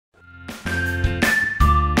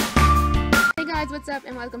guys, what's up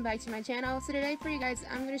and welcome back to my channel. So today for you guys,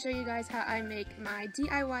 I'm going to show you guys how I make my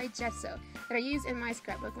DIY gesso that I use in my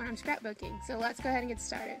scrapbook when I'm scrapbooking. So let's go ahead and get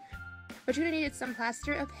started. What you're going to need is some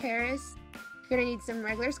plaster of Paris, you're going to need some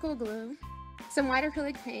regular school glue, some white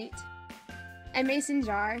acrylic paint, a mason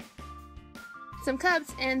jar, some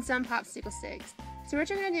cups, and some popsicle sticks. So what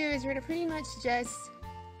you're going to do is you're going to pretty much just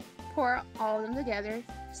pour all of them together,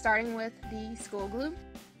 starting with the school glue.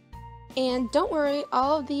 And don't worry,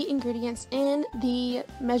 all of the ingredients and the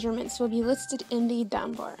measurements will be listed in the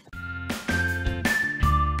down bar.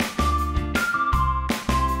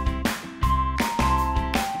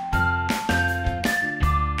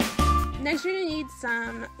 Next you're going to need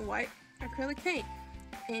some white acrylic paint,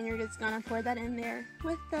 and you're just going to pour that in there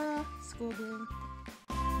with the school glue.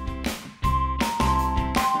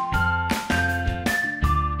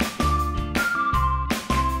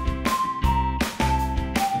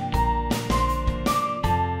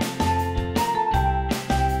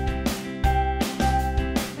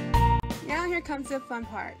 Comes the fun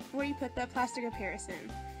part, where you put the plaster of Paris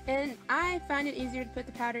in. And I find it easier to put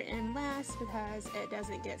the powder in last because it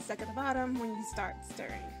doesn't get stuck at the bottom when you start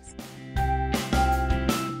stirring.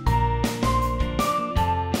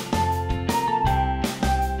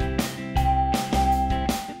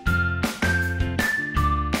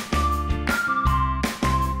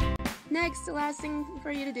 Next, the last thing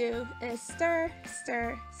for you to do is stir,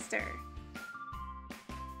 stir, stir.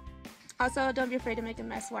 Also, don't be afraid to make a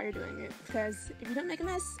mess while you're doing it, because if you don't make a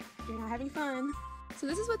mess, you're not having fun. So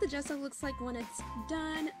this is what the gesso looks like when it's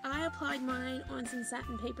done. I applied mine on some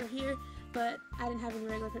satin paper here, but I didn't have any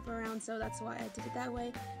regular paper around, so that's why I did it that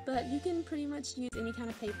way. But you can pretty much use any kind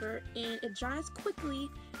of paper, and it dries quickly,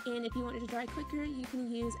 and if you want it to dry quicker, you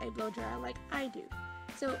can use a blow dryer like I do.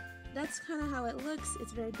 So that's kind of how it looks.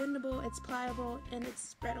 It's very bendable, it's pliable, and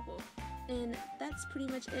it's spreadable. And that's pretty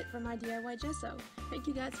much it for my DIY gesso. Thank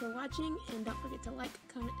you guys for watching, and don't forget to like,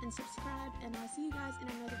 comment, and subscribe, and I'll see you guys in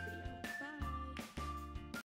another video.